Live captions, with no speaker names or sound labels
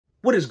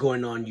What is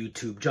going on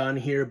YouTube? John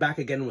here, back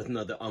again with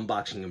another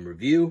unboxing and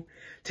review.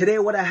 Today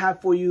what I have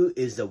for you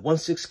is the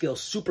 1/6 scale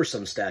Super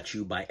Sun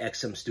statue by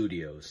XM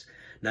Studios.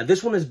 Now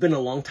this one has been a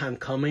long time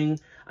coming.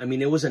 I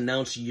mean, it was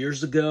announced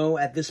years ago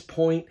at this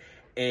point,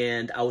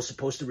 and I was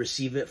supposed to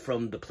receive it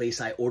from the place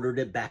I ordered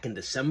it back in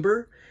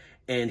December.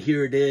 And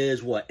here it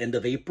is, end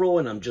of April,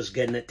 and I'm just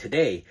getting it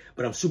today.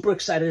 But I'm super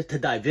excited to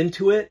dive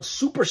into it.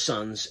 Super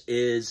Sons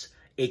is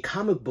a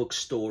comic book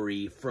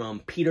story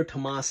from Peter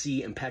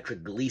Tomasi and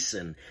Patrick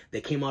Gleason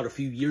that came out a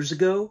few years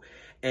ago,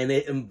 and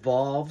it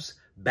involves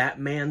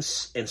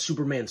Batman's and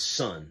Superman's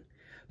son.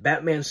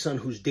 Batman's son,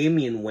 who's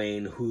Damian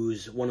Wayne,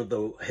 who's one of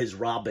his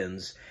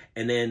Robins,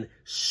 and then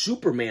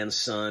Superman's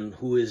son,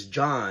 who is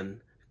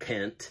John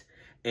Kent,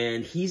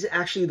 and he's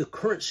actually the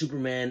current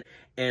Superman.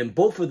 And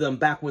both of them,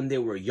 back when they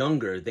were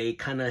younger, they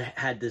kind of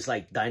had this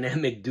like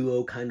dynamic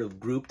duo kind of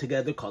group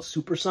together called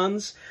Super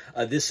Sons.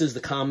 This is the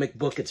comic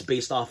book it's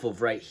based off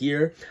of right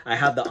here. I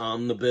have the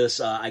omnibus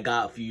I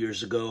got a few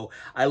years ago.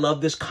 I love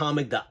this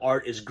comic. The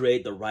art is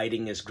great. The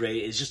writing is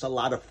great. It's just a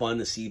lot of fun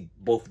to see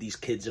both of these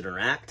kids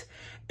interact.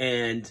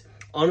 And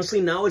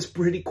honestly, now it's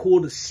pretty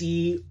cool to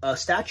see a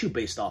statue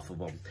based off of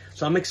them.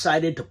 So I'm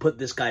excited to put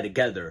this guy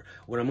together.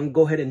 What I'm going to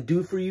go ahead and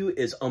do for you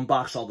is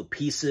unbox all the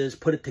pieces,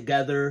 put it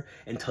together,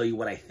 and tell you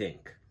what I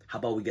think. How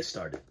about we get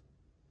started?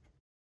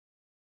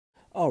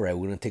 Alright,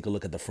 we're going to take a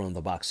look at the front of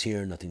the box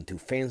here. Nothing too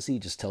fancy,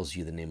 just tells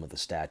you the name of the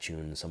statue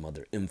and some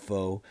other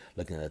info.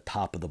 Looking at the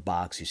top of the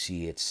box, you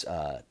see it's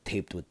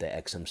taped with the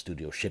XM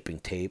Studio shipping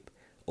tape.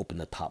 Open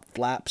the top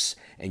flaps,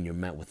 and you're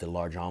met with a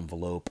large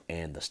envelope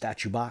and the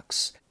statue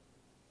box.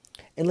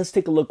 And let's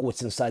take a look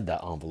what's inside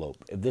that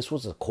envelope. If this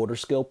was a 1/4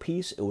 scale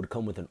piece, it would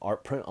come with an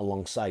art print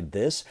alongside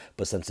this.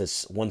 But since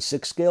it's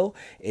 1/6 scale,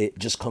 it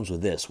just comes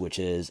with this, which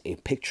is a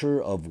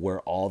picture of where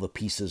all the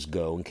pieces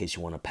go in case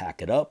you want to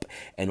pack it up.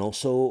 And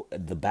also,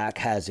 the back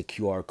has a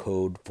QR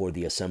code for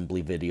the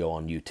assembly video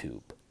on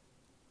YouTube.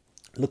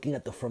 Looking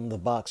at the front of the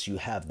box, you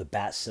have the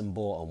bat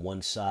symbol on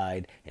one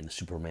side and the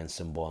Superman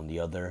symbol on the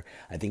other.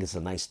 I think it's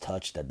a nice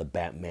touch that the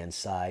Batman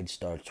side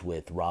starts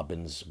with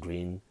Robin's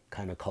green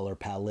kind of color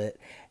palette,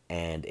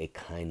 and it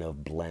kind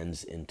of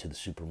blends into the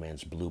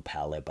Superman's blue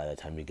palette by the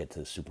time you get to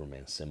the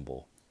Superman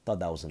symbol. Thought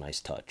that was a nice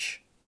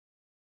touch.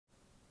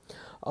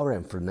 Alright,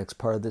 and for the next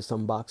part of this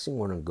unboxing,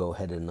 we're going to go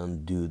ahead and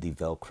undo the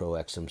Velcro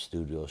XM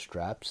Studio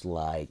straps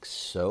like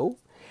so.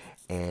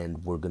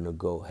 And we're going to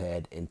go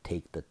ahead and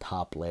take the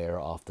top layer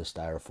off the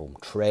styrofoam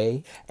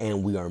tray.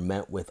 And we are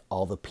met with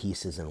all the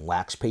pieces in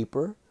wax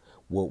paper.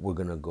 What we're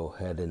going to go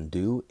ahead and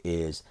do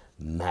is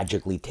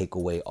magically take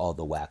away all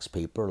the wax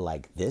paper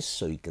like this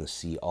so you can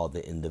see all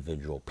the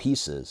individual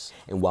pieces.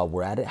 And while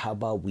we're at it, how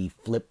about we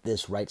flip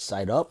this right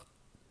side up?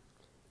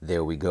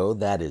 There we go.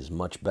 That is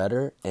much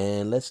better.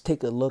 And let's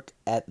take a look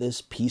at this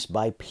piece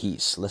by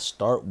piece. Let's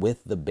start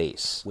with the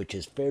base, which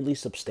is fairly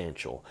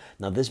substantial.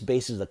 Now, this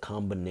base is a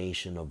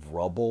combination of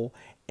rubble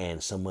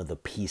and some of the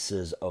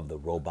pieces of the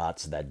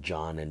robots that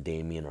John and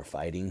Damian are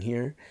fighting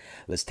here.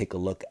 Let's take a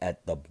look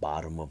at the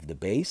bottom of the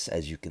base.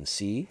 As you can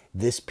see,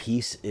 this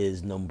piece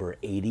is number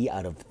 80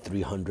 out of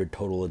 300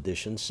 total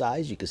edition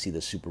size. You can see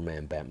the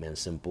Superman, Batman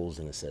symbols,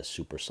 and it says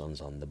Super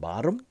Sons on the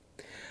bottom.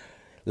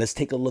 Let's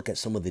take a look at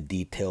some of the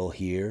detail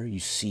here.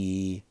 You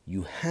see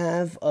you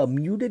have a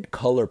muted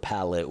color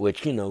palette,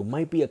 which, you know,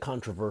 might be a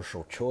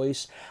controversial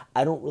choice.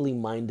 I don't really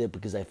mind it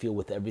because I feel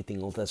with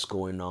everything else that's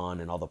going on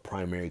and all the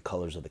primary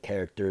colors of the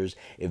characters,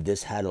 if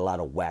this had a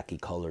lot of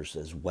wacky colors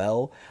as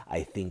well,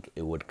 I think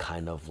it would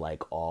kind of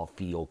like all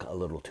feel a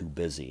little too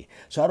busy.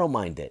 So I don't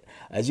mind it.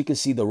 As you can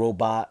see, the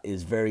robot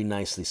is very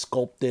nicely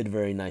sculpted,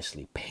 very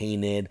nicely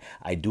painted.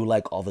 I do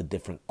like all the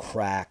different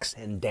cracks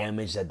and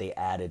damage that they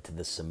added to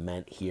the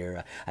cement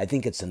here. I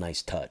think it's a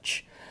nice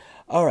touch.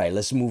 All right,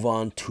 let's move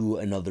on to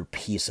another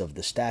piece of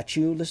the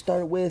statue. Let's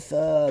start with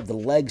the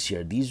legs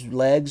here. These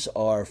legs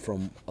are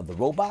from the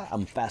robot.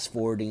 I'm fast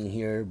forwarding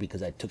here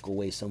because I took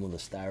away some of the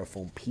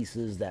styrofoam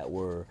pieces that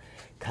were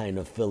kind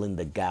of filling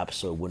the gap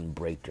so it wouldn't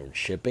break during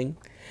shipping.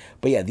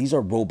 But yeah, these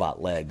are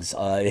robot legs.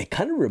 It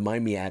kind of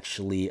remind me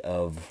actually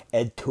of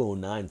Ed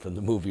 209 from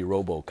the movie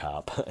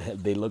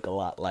RoboCop. They look a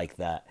lot like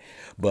that.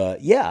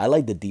 But yeah, I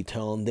like the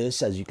detail on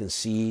this. As you can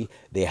see,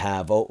 they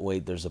have, oh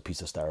wait, there's a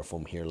piece of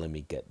styrofoam here. Let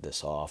me get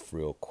this off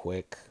real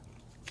quick.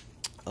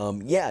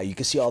 Yeah, you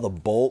can see all the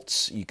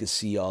bolts. You can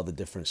see all the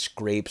different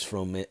scrapes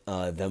from it,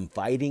 them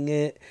fighting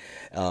it.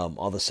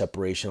 All the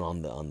separation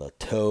on the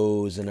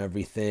toes and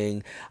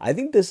everything. I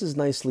think this is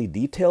nicely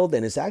detailed,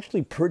 and it's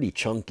actually pretty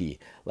chunky.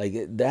 Like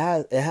it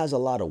has a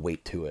lot of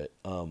weight to it.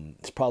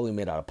 It's probably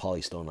made out of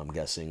polystone, I'm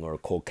guessing, or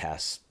cold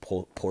cast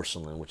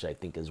porcelain, which I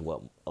think is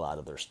what a lot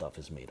of their stuff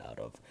is made out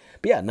of.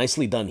 But yeah,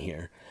 nicely done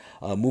here.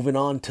 Moving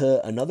on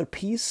to another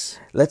piece.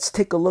 Let's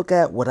take a look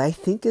at what I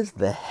think is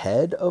the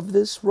head of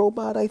this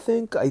robot, I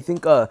think. I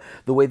think the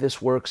way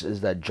this works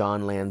is that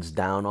John lands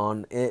down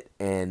on it,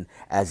 and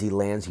as he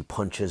lands, he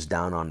punches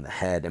down on the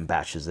head and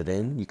bashes it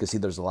in. You can see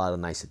there's a lot of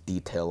nice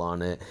detail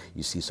on it.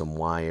 You see some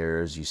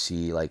wires. You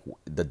see like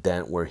the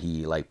dent where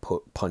he like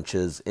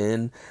punches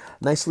in.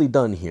 Nicely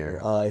done here.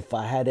 If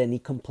I had any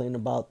complaint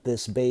about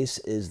this base,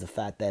 is the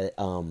fact that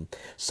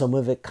some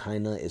of it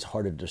kind of is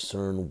hard to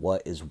discern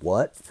what is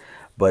what.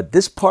 But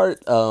this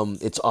part,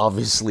 it's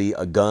obviously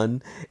a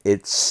gun.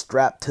 It's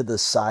strapped to the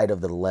side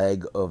of the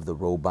leg of the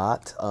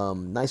robot.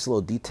 Nice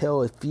little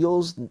detail. It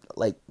feels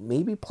like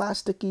maybe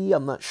plasticky.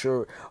 I'm not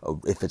sure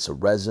if it's a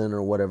resin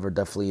or whatever.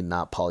 Definitely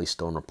not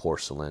polystone or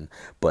porcelain.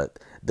 But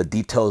the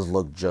details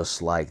look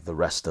just like the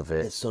rest of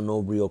it. So no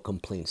real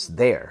complaints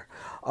there.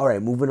 All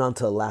right, moving on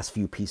to the last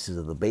few pieces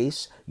of the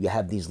base. You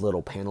have these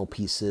little panel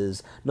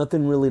pieces.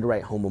 Nothing really to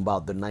write home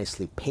about. They're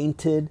nicely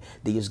painted.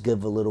 They just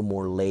give a little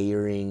more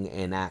layering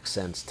and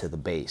accents to the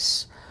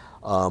base.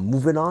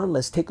 Moving on,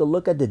 let's take a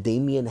look at the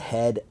Damien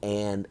head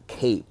and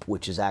cape,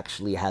 which is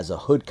actually has a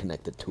hood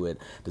connected to it.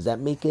 Does that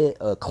make it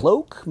a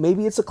cloak?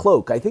 Maybe it's a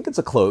cloak. I think it's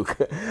a cloak.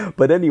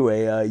 But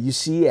anyway, you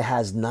see it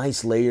has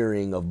nice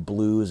layering of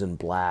blues and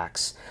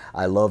blacks.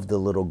 I love the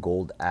little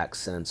gold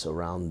accents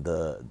around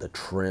the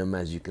trim,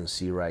 as you can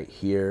see right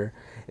here.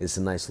 It's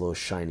a nice little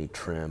shiny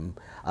trim.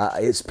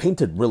 It's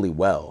painted really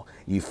well.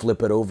 You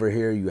flip it over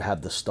here, you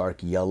have the stark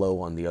yellow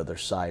on the other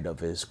side of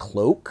his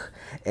cloak,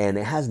 and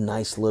it has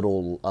nice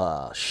little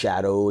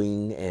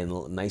shadowing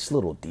and nice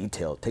little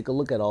detail. Take a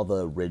look at all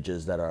the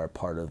ridges that are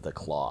part of the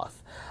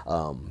cloth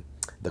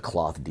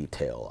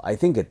detail. I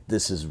think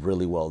this is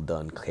really well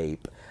done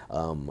cape,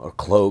 or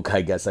cloak,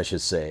 I guess I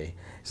should say.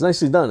 It's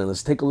nicely done. And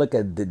let's take a look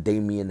at the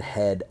Damien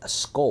head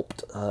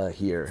sculpt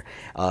here.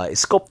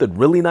 It's sculpted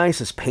really nice.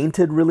 It's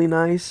painted really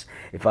nice.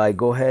 If I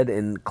go ahead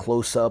and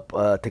close up,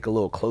 take a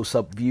little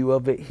close-up view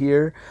of it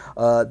here,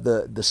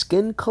 the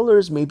skin color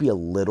is maybe a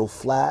little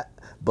flat,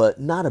 but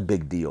not a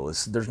big deal.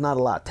 There's not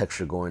a lot of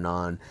texture going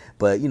on,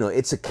 but you know,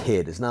 it's a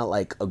kid. It's not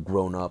like a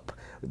grown-up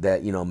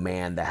that, you know,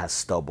 man that has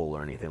stubble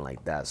or anything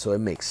like that. So it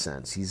makes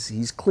sense.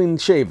 He's clean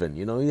shaven,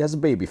 you know, he has a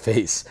baby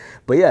face.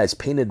 But yeah, it's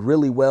painted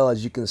really well.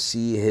 As you can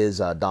see, his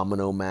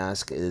domino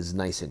mask is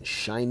nice and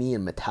shiny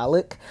and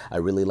metallic. I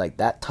really like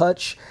that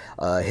touch.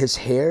 His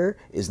hair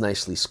is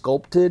nicely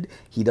sculpted.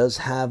 He does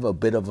have a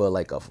bit of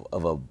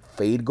a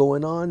fade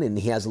going on, and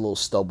he has a little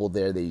stubble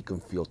there that you can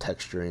feel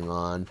texturing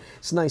on.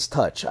 It's a nice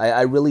touch.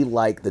 I really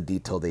like the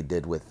detail they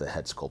did with the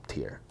head sculpt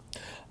here.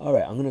 All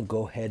right, I'm gonna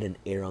go ahead and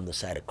err on the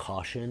side of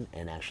caution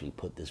and actually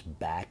put this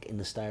back in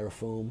the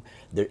styrofoam.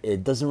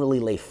 It doesn't really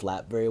lay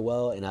flat very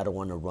well, and I don't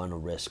want to run a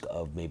risk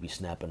of maybe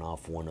snapping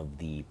off one of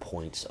the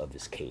points of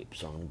his cape.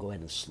 So I'm gonna go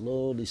ahead and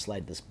slowly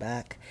slide this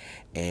back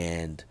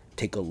and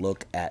take a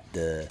look at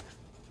the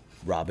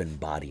Robin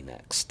body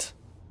next.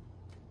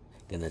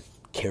 Gonna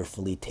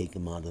carefully take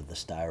him out of the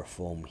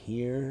styrofoam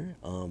here.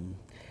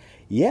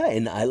 Yeah,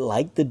 and I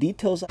like the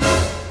details.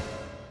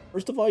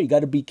 First of all, you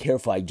got to be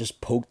careful. I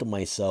just poked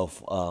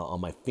myself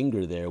on my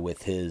finger there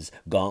with his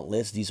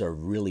gauntlets. These are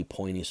really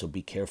pointy, so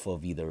be careful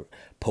of either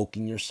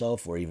poking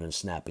yourself or even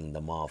snapping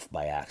them off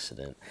by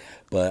accident.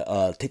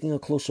 But taking a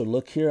closer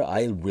look here,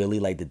 I really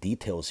like the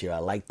details here. I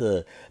like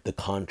the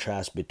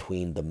contrast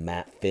between the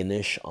matte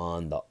finish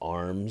on the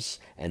arms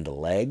and the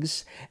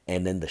legs,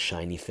 and then the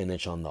shiny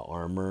finish on the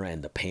armor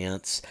and the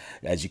pants.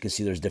 As you can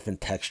see, there's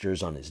different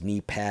textures on his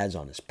knee pads,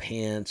 on his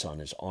pants, on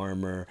his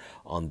armor,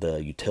 on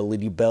the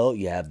utility belt.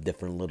 You have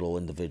different little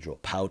individual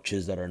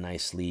pouches that are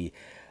nicely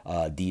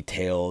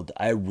detailed.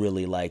 I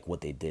really like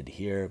what they did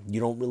here. You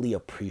don't really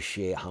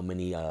appreciate how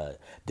many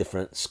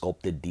different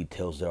sculpted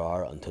details there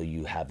are until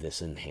you have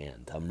this in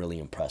hand. I'm really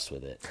impressed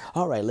with it.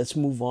 All right, let's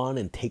move on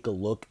and take a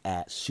look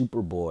at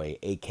Superboy,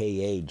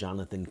 aka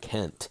Jonathan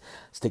Kent.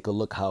 Let's take a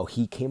look how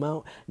he came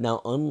out.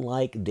 Now,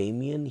 unlike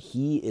Damien,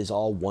 he is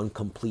all one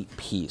complete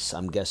piece.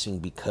 I'm guessing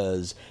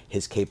because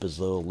his cape is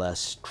a little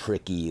less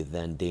tricky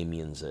than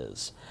Damien's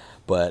is.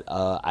 But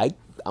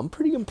I'm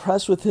pretty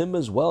impressed with him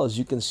as well. As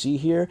you can see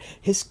here,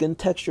 his skin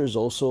texture is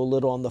also a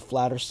little on the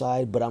flatter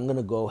side, but I'm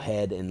gonna go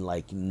ahead and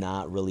like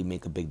not really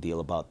make a big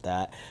deal about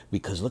that,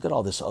 because look at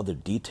all this other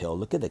detail.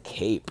 Look at the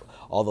cape,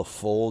 all the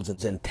folds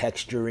and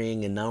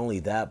texturing, and not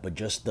only that, but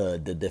just the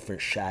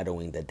different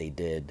shadowing that they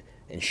did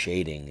and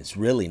shading. It's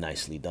really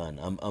nicely done.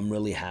 I'm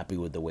really happy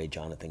with the way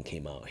Jonathan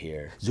came out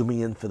here. Zooming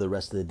in for the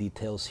rest of the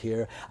details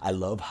here, I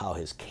love how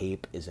his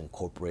cape is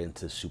incorporated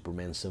into the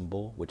Superman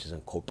symbol, which is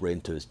incorporated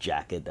into his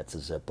jacket. That's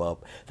a zip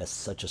up. That's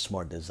such a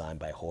smart design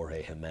by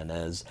Jorge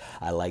Jimenez.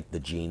 I like the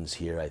jeans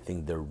here. I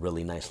think they're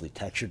really nicely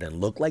textured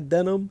and look like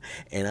denim.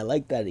 And I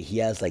like that he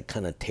has like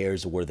kind of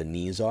tears where the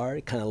knees are.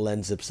 It kind of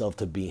lends itself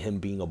to him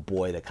being a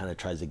boy that kind of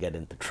tries to get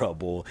into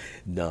trouble,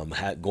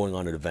 going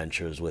on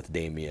adventures with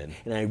Damien.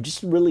 And I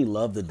just really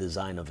love the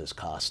design of his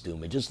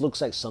costume. It just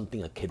looks like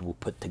something a kid will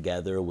put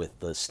together with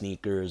the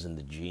sneakers and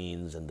the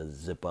jeans and the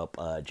zip up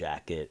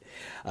jacket.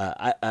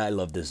 I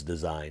love this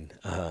design.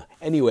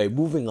 Anyway,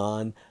 moving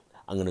on,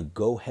 I'm gonna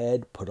go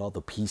ahead, put all the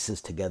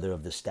pieces together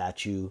of the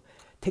statue,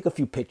 take a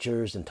few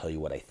pictures and tell you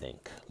what I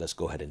think. Let's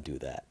go ahead and do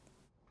that.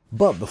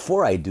 But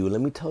before I do,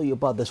 let me tell you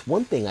about this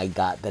one thing I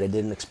got that I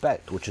didn't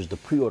expect, which is the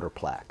pre-order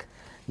plaque.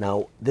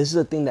 Now, this is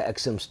a thing that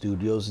XM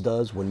Studios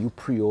does. When you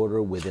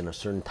pre-order within a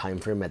certain time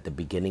frame at the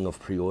beginning of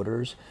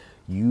pre-orders,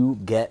 you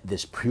get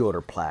this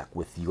pre-order plaque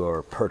with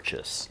your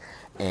purchase.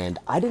 And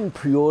I didn't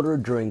pre-order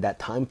during that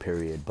time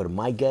period, but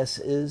my guess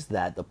is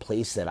that the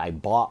place that I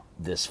bought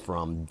this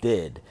from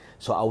did.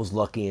 So I was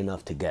lucky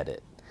enough to get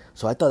it.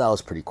 So I thought that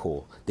was pretty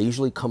cool. They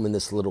usually come in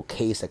this little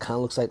case that kind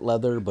of looks like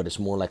leather, but it's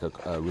more like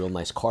a real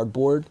nice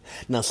cardboard.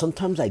 Now,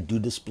 sometimes I do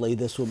display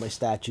this with my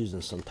statues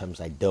and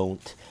sometimes I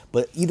don't.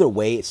 But either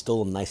way, it's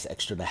still a nice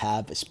extra to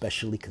have,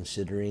 especially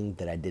considering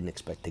that I didn't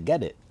expect to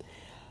get it.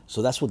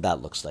 So that's what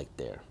that looks like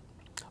there.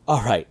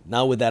 All right,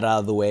 now with that out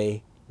of the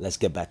way, let's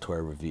get back to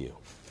our review.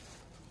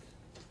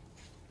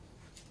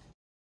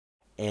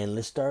 And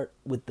let's start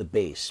with the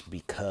bass,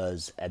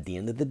 because at the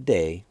end of the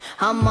day,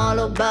 I'm all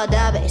about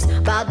that bass,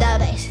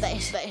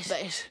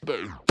 bass.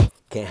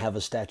 Can't have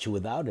a statue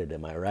without it,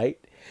 am I right?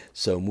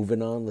 So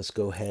moving on, let's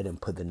go ahead and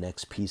put the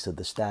next piece of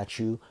the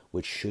statue,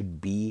 which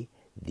should be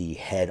the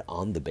head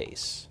on the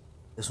base.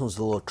 This one's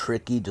a little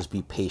tricky, just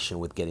be patient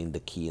with getting the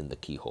key in the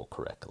keyhole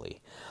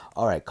correctly.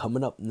 All right,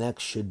 coming up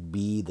next should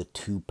be the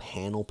two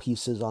panel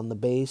pieces on the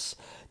base.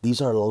 These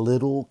are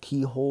little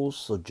keyholes,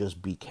 so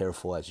just be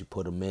careful as you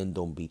put them in.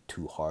 Don't be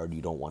too hard,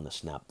 you don't want to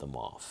snap them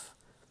off.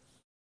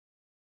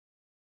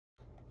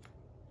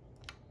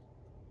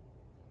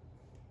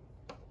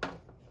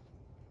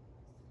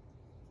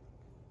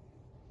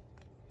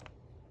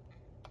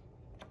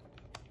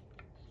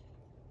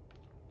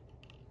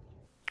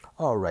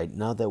 All right,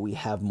 now that we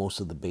have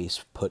most of the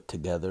base put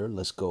together,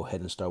 let's go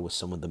ahead and start with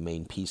some of the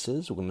main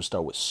pieces. We're going to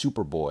start with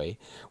Superboy.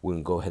 We're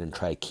going to go ahead and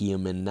try key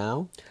him in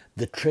now.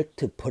 The trick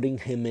to putting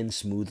him in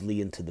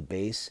smoothly into the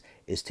base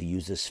is to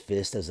use his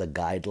fist as a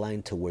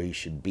guideline to where he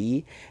should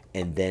be,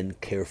 and then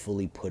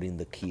carefully putting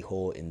the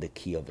keyhole in the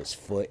key of his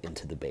foot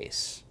into the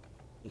base.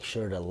 Make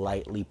sure to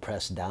lightly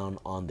press down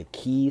on the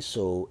key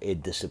so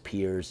it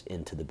disappears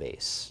into the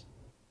base.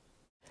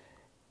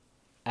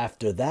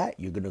 After that,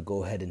 you're going to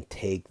go ahead and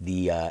take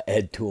the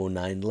Ed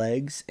 209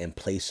 legs and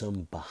place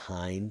them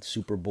behind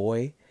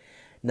Superboy.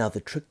 Now, the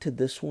trick to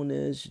this one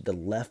is the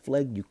left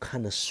leg, you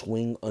kind of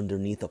swing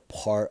underneath a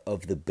part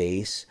of the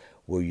base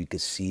where you could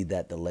see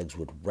that the legs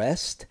would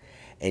rest.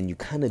 And you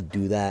kind of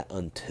do that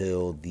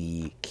until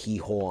the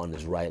keyhole on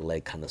his right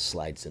leg kind of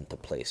slides into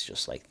place,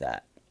 just like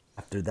that.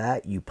 After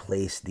that, you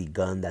place the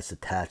gun that's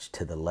attached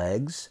to the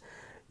legs.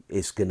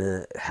 It's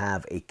gonna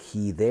have a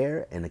key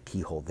there and a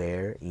keyhole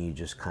there, and you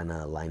just kind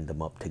of line them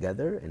up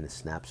together and it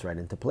snaps right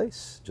into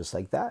place, just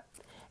like that.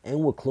 And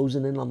we're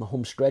closing in on the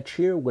home stretch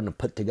here. We're gonna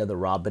put together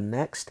Robin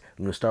next.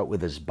 I'm gonna start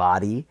with his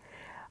body.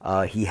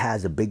 He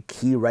has a big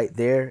key right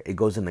there. It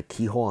goes in a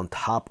keyhole on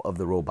top of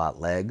the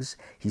robot legs.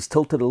 He's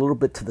tilted a little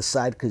bit to the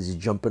side because he's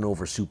jumping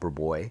over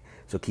Superboy,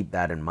 so keep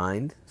that in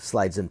mind.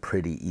 Slides in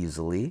pretty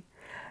easily.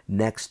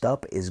 Next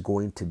up is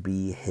going to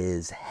be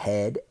his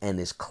head and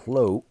his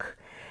cloak.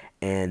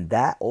 And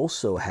that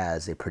also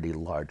has a pretty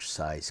large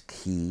size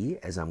key,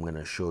 as I'm going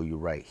to show you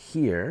right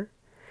here.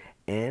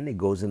 And it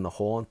goes in the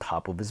hole on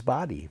top of his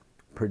body.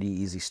 Pretty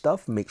easy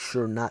stuff. Make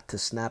sure not to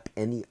snap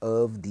any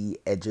of the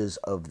edges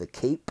of the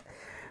cape.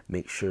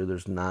 Make sure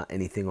there's not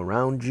anything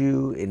around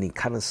you. And he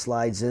kind of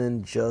slides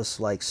in just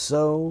like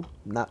so.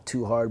 Not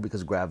too hard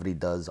because gravity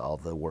does all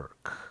the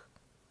work.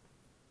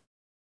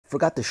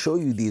 Forgot to show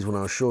you these when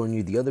I was showing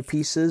you the other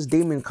pieces.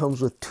 Damien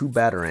comes with two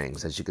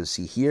batarangs, as you can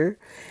see here.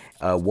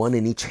 One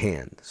in each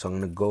hand. So I'm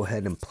going to go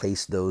ahead and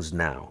place those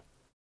now.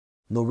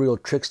 No real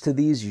tricks to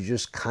these. You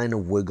just kind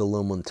of wiggle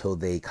them until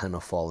they kind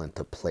of fall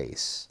into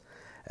place,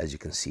 as you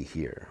can see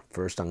here.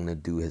 First, I'm going to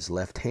do his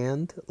left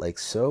hand like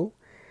so.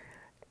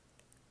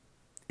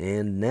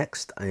 And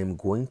next, I am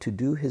going to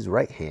do his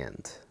right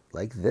hand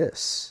like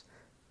this.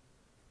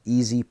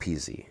 Easy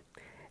peasy.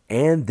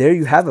 And there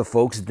you have it,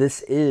 folks.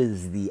 This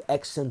is the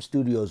XM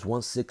Studios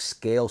 1/6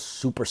 scale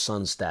Super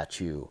Sun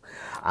statue.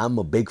 I'm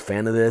a big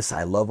fan of this.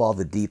 I love all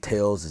the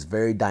details. It's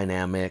very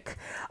dynamic.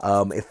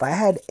 If I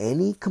had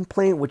any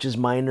complaint, which is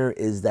minor,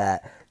 is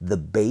that the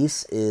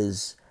base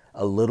is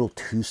a little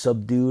too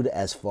subdued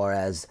as far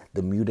as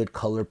the muted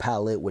color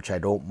palette, which I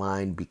don't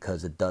mind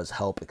because it does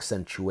help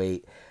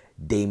accentuate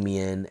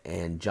Damien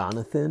and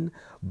Jonathan.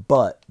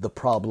 But the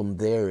problem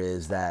there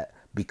is that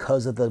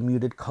because of the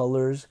muted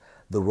colors,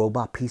 the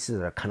robot pieces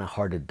are kind of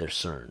hard to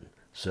discern.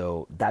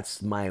 So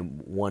that's my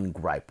one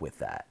gripe with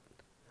that.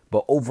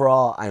 But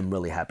overall, I'm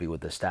really happy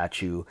with the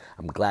statue.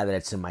 I'm glad that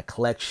it's in my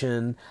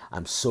collection.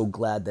 I'm so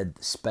glad that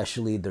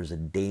especially there's a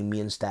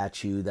Damien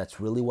statue.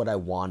 That's really what I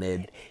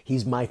wanted.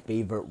 He's my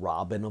favorite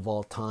Robin of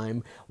all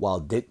time,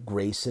 while Dick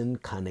Grayson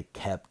kind of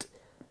kept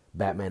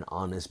Batman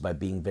honest by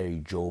being very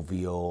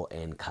jovial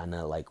and kind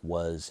of like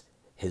was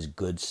his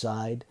good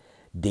side.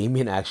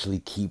 Damien actually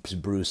keeps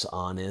Bruce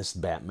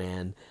honest,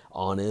 Batman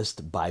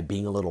honest, by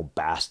being a little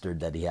bastard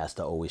that he has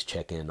to always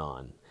check in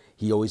on.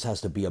 He always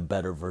has to be a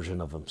better version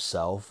of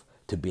himself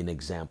to be an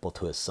example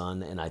to his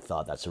son, and I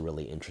thought that's a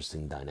really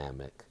interesting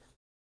dynamic.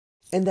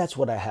 And that's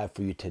what I have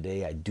for you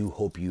today. I do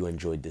hope you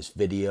enjoyed this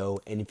video.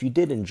 And if you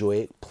did enjoy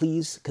it,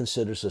 please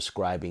consider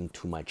subscribing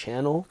to my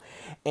channel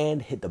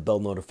and hit the bell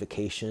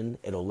notification.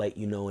 It'll let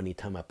you know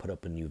anytime I put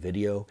up a new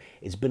video.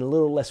 It's been a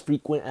little less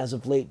frequent as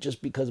of late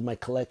just because my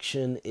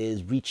collection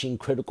is reaching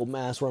critical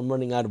mass where I'm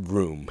running out of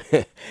room.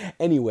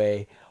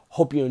 Anyway,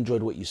 hope you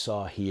enjoyed what you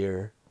saw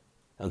here.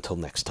 Until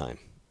next time.